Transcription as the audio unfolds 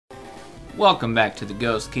Welcome back to the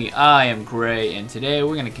Ghost Key. I am Gray, and today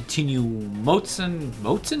we're gonna continue Moatzin.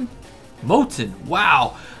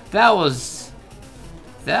 Wow, that was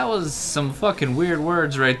some fucking weird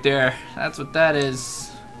words right there. That's what that is.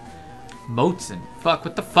 Moatzin. Fuck,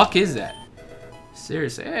 what the fuck is that?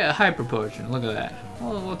 Seriously, yeah, a hyper potion. Look at that.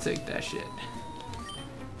 We'll take that shit.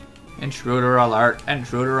 Intruder alert.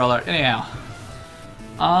 Intruder alert. Anyhow,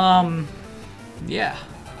 yeah.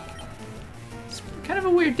 It's kind of a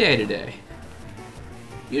weird day today.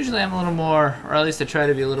 Usually I'm a little more, or at least I try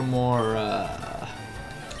to be a little more,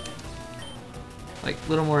 like a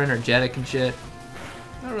little more energetic and shit.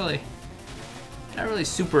 Not really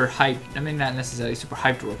super hyped. I mean, not necessarily super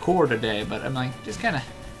hyped to record today, but I'm like just kind of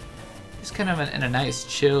in a nice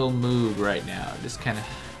chill mood right now. Just kind of,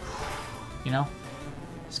 you know,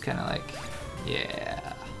 just kind of like,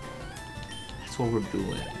 yeah, that's what we're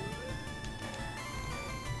doing.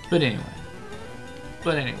 But anyway,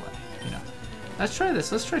 you know. Let's try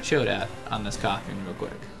this. Let's try chilled out on this coffee real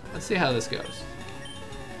quick. Let's see how this goes.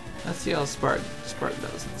 Let's see how Spark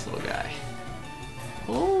does, this little guy.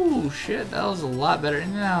 Oh shit, that was a lot better.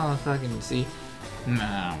 Now fucking see.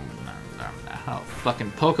 No. How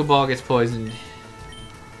fucking Pokeball gets poisoned.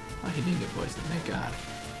 Oh, he didn't get poisoned. Thank God.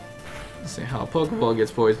 Let's see how a Pokeball gets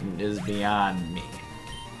poisoned is beyond me.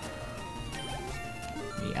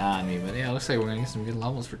 But yeah, it looks like we're gonna get some good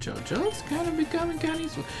levels for Chocho. It's kind of becoming kind of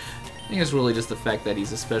useful. I think it's really just the fact that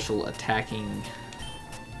he's a special attacker,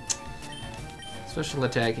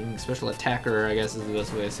 I guess is the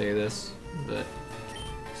best way to say this. But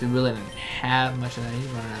he really didn't have much of that. He's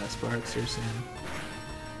running out of sparks, seriously.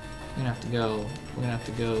 We're gonna have to go,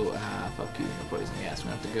 fuck you, no poison gas.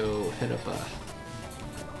 We're gonna have to go hit up a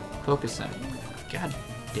focus center. God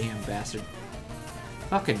damn bastard.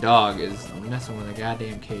 Fucking dog is messing with a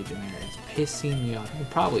goddamn cage in there. It's pissing me off. You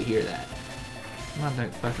can probably hear that. I'm not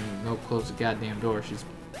gonna fucking go close the goddamn door. She's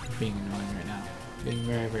being annoying right now. Being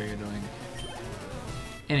very, very annoying.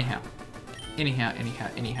 Anyhow.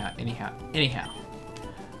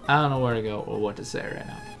 I don't know where to go or what to say right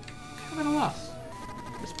now. I'm kind of at a loss.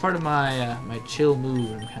 It's part of my my chill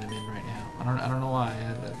mood I'm kind of in right now. I don't know why.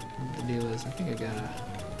 The deal is, I think I got a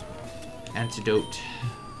antidote.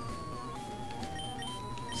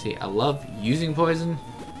 See, I love using poison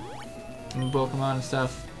in Pokemon and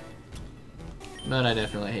stuff, but I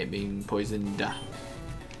definitely hate being poisoned.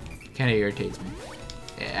 Kind of irritates me.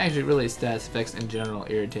 Actually, really, stats effects in general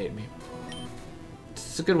irritate me.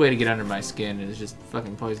 It's a good way to get under my skin is just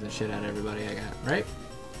fucking poison the shit out of everybody I got, right?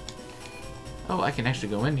 Oh, I can actually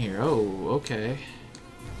go in here. Oh, okay.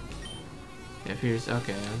 If here's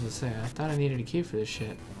okay, I was gonna say I thought I needed a key for this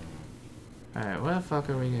shit. All right, where the fuck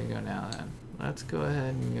are we gonna go now then? Let's go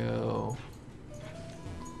ahead and go.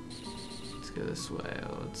 Let's go this way.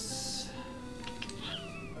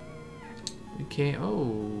 We can't.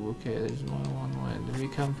 Oh, okay. There's one way. Did we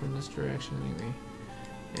come from this direction?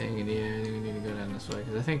 I think we need to go down this way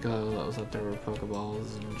because I think that was up there were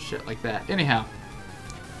Pokeballs and shit like that. Anyhow.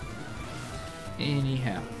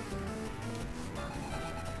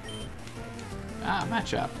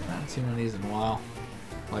 Matchup. I haven't seen one of these in a while.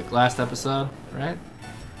 Like last episode, right?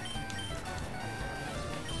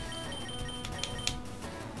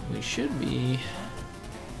 We should be.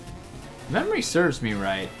 If memory serves me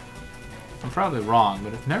right. I'm probably wrong,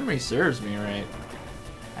 but if memory serves me right,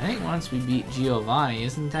 I think once we beat Giovanni,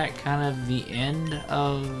 isn't that kind of the end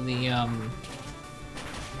of the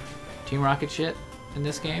Team Rocket shit in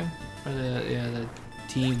this game, or the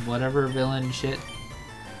Team whatever villain shit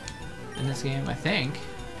in this game? I think,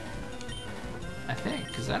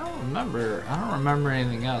 because I don't remember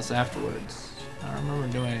anything else afterwards. I don't remember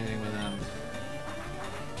doing anything with them.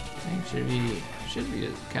 I think should be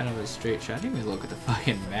kind of a straight shot. I didn't even look at the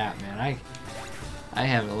fucking map, man. I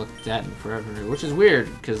haven't looked at that in forever, which is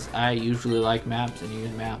weird because I usually like maps and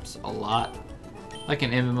use maps a lot. Like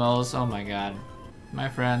in MMOs, oh my god, my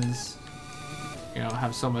friends, you know,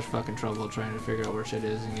 have so much fucking trouble trying to figure out where shit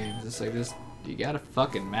is in games. It's like this, you got a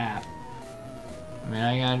fucking map. I mean,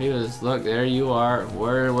 all you gotta do is look. There you are.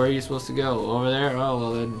 Where are you supposed to go? Over there? Oh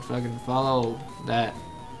well, then fucking follow that.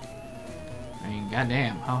 I mean,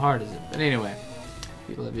 goddamn, how hard is it? But anyway,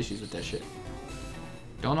 people have issues with that shit.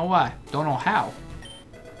 Don't know why. Don't know how.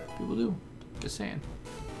 People do. Just saying.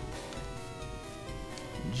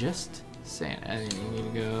 Just saying. I think you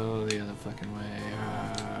need to go the other fucking way.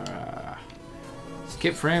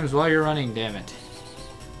 Skip frames while you're running, damn it.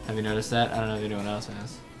 Have you noticed that? I don't know if anyone else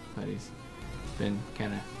has, but he's been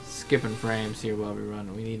kind of skipping frames here while we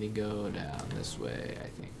run. We need to go down this way, I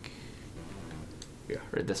think. Yeah,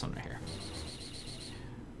 right, this one right here.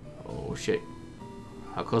 Oh shit.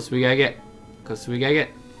 How close do we gotta get? Close do we gotta get?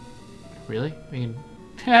 Really? I mean,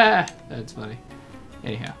 that's funny.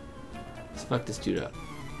 Anyhow, let's fuck this dude up.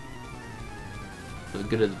 For the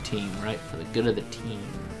good of the team, right? For the good of the team.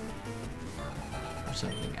 Or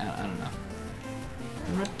something. I don't know.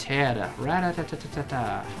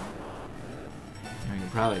 Rat-ta-ta. We can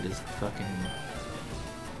probably just fucking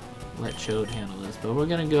let Chode handle this. But we're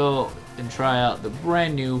gonna go and try out the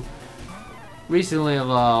brand new, recently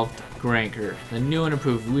evolved Granker. The new and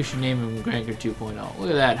improved. We should name him Granker 2.0. Look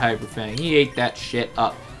at that Hyperfang. He ate that shit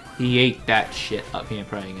up. He ate that shit up. He ain't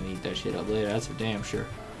probably gonna eat that shit up later. That's for damn sure.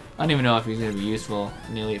 I don't even know if he's gonna be useful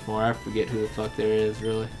in the Elite Four. I forget who the fuck there is,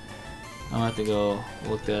 really. I'm gonna have to go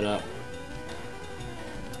look that up.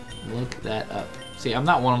 Look that up. See, I'm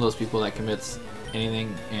not one of those people that commits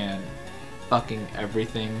anything and fucking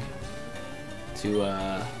everything to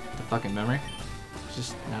the fucking memory. It's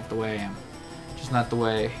just not the way I am. Just not the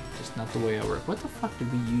way I work. What the fuck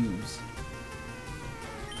did we use?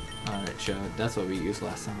 Alright, Chode. That's what we used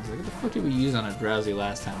last time. I was like, what the fuck did we use on a Drowsy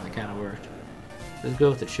last time? That kind of worked. Let's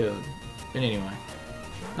go with the Chode. But anyway,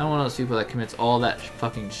 I'm one of those people that commits all that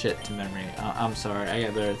fucking shit to memory. I'm sorry. I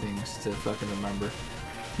got better things to fucking remember.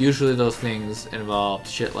 Usually those things involve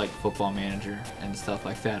shit like Football Manager and stuff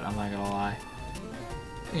like that. I'm not gonna lie.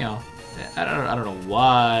 You know, I don't know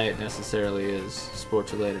why it necessarily is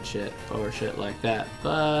sports related shit or shit like that,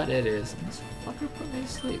 but it is. And this fucker put me to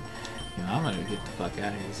sleep. You know, I'm gonna get the fuck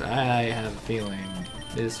out of here because I have a feeling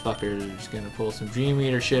this fucker is gonna pull some Dream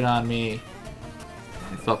Eater shit on me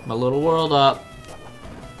and fuck my little world up.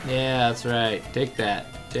 Yeah, that's right. Take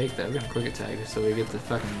that. Take that. We're gonna quick attack so we get the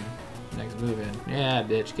fucking next move in. Yeah,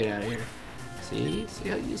 bitch, get out of here. See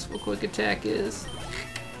how useful quick attack is?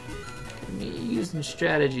 Me using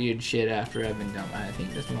strategy and shit after I've been done. I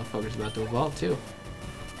think this motherfucker's about to evolve too.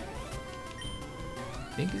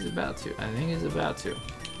 I think he's about to. I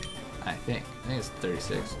think it's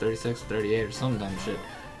 36, 38 or some dumb shit.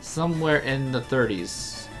 Somewhere in the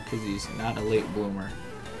 30s. Because he's not a late bloomer.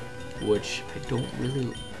 Which I don't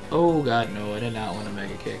really... Oh god, no, I did not want a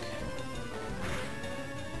Mega Kick.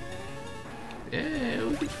 Yeah,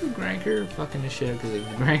 look at you, Granker, fucking the shit. Because if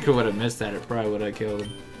Granker would have missed that, it probably would have killed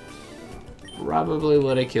him. Probably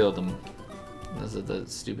would have killed him. This is the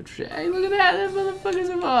stupid shit. Hey, look at that! That motherfucker's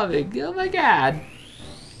evolving! Oh my god!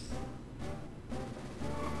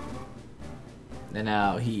 And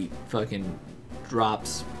now he fucking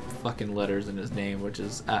drops fucking letters in his name, which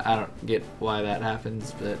is... I don't get why that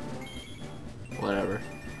happens, but... Whatever.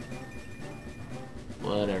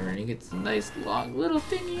 Whatever, and he gets a nice long little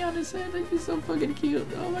thingy on his head, like he's so fucking cute.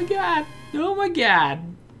 Oh my god! Oh my god!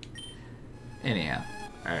 Anyhow,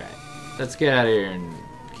 alright. Let's get out of here and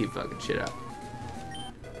keep fucking shit up.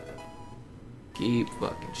 Keep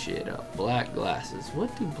fucking shit up. Black glasses.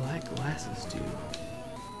 What do black glasses do?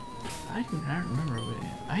 I do not remember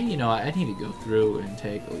what you know, I need to go through and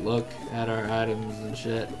take a look at our items and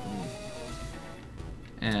shit.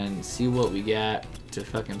 And see what we got to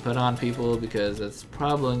fucking put on people, because that's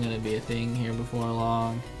probably going to be a thing here before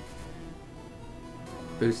long.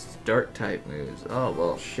 Boost dark type moves. Oh,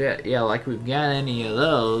 well, shit. Yeah, like we've got any of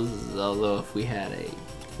those. Although if we had a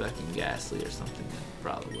fucking Ghastly or something,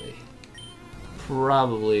 that'd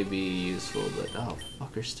probably be useful. But, oh,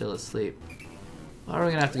 fucker's still asleep. Well, we're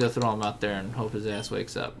going to have to go throw him out there and hope his ass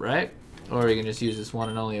wakes up, right? Or we can just use this one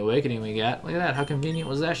and only awakening we got. Look at that. How convenient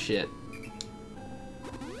was that shit?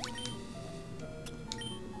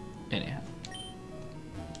 Anyhow.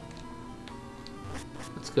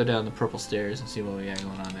 Let's go down the purple stairs and see what we got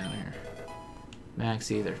going on down here. Max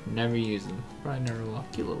either. Never use them. Probably never will.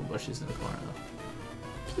 Cute little bushes in the corner though.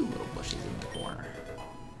 Cute little bushes in the corner.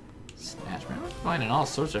 Snatch, man. We're finding all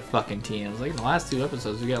sorts of fucking TMs. Like in the last 2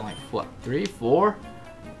 episodes we got like, what, 3, 4?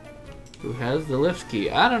 Who has the lift key?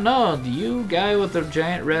 I don't know. Do you, guy with the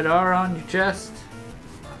giant red R on your chest?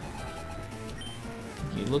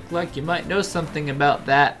 You look like you might know something about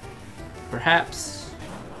that. Perhaps.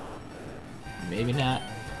 Maybe not.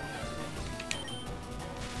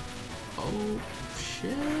 Oh,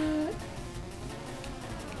 shit.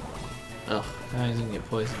 Ugh, now he's gonna get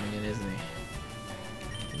poisoned again, isn't he?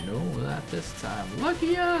 No, not this time.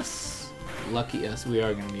 Lucky us! Lucky us. We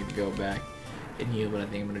are gonna need to go back and heal, but I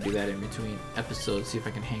think I'm gonna do that in between episodes. See if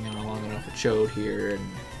I can hang on long enough with Chode here and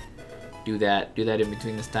do that in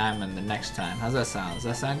between this time and the next time. How's that sound? Does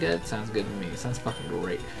that sound good? Sounds good to me. It sounds fucking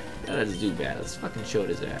great. Gotta do bad. Let's fucking Chode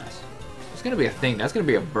his ass. It's gonna be a thing. That's gonna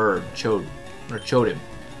be a bird. Chode. Or Chode him.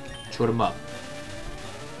 Chode him up.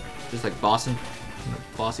 Just like bossing.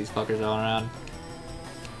 Boss these fuckers all around.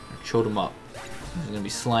 Chode him up. He's gonna be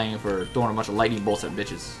slaying for throwing a bunch of lightning bolts at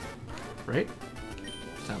bitches. Right?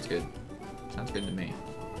 Sounds good. Sounds good to me.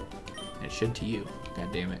 And it should to you.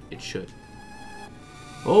 God damn it, it should.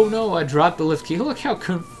 Oh no, I dropped the lift key. Look how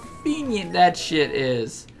convenient that shit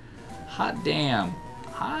is. Hot damn.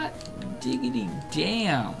 Hot diggity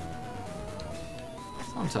damn. That's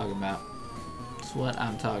what I'm talking about. That's what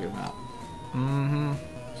I'm talking about. Mm-hmm.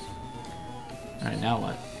 Alright, now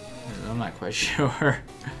what? I'm not quite sure.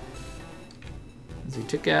 We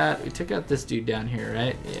took out this dude down here,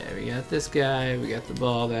 right? Yeah, we got this guy, we got the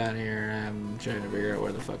ball down here. I'm trying to figure out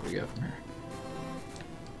where the fuck we go from here.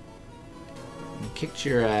 You kicked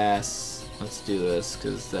your ass. Let's do this,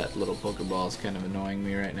 because that little Pokeball is kind of annoying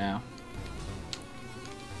me right now.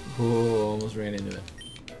 Oh, almost ran into it.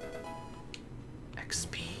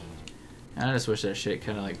 XP. I just wish that shit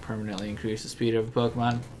kind of like permanently increased the speed of a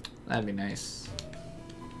Pokemon. That'd be nice.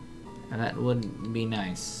 And that wouldn't be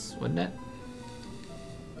nice, wouldn't it?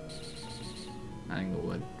 I think it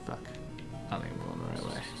would. Fuck. I don't think I'm going the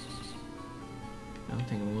right way. I don't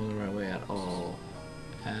think I'm going the right way at all.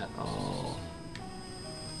 At all.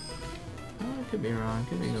 Oh, I could be wrong.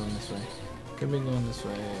 Could be going this way. Could be going this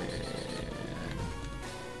way.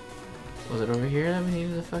 Was it over here that we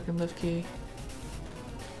needed the fucking lift key?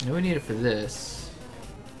 No, we need it for this.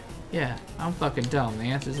 Yeah, I'm fucking dumb. The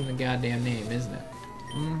answer's in the goddamn name, isn't it?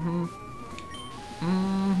 Mm-hmm.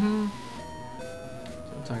 Mm-hmm.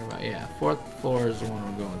 I'm talking about, yeah, 4th floor is the one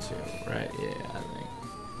we're going to, right? Yeah, I think.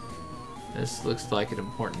 This looks like an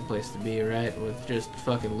important place to be, right? With just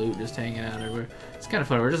fucking loot just hanging out everywhere. It's kind of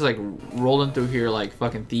fun. We're just like rolling through here like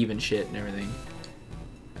fucking thieving shit and everything.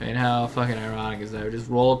 I mean, how fucking ironic is that? We just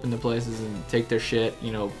roll up into places and take their shit,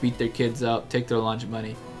 you know, beat their kids up, take their lunch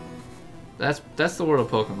money. That's the world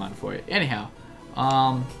of Pokemon for you. Anyhow,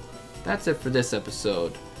 that's it for this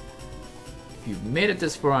episode. If you've made it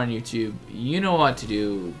this far on YouTube, you know what to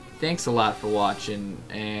do. Thanks a lot for watching,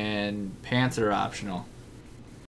 and pants are optional.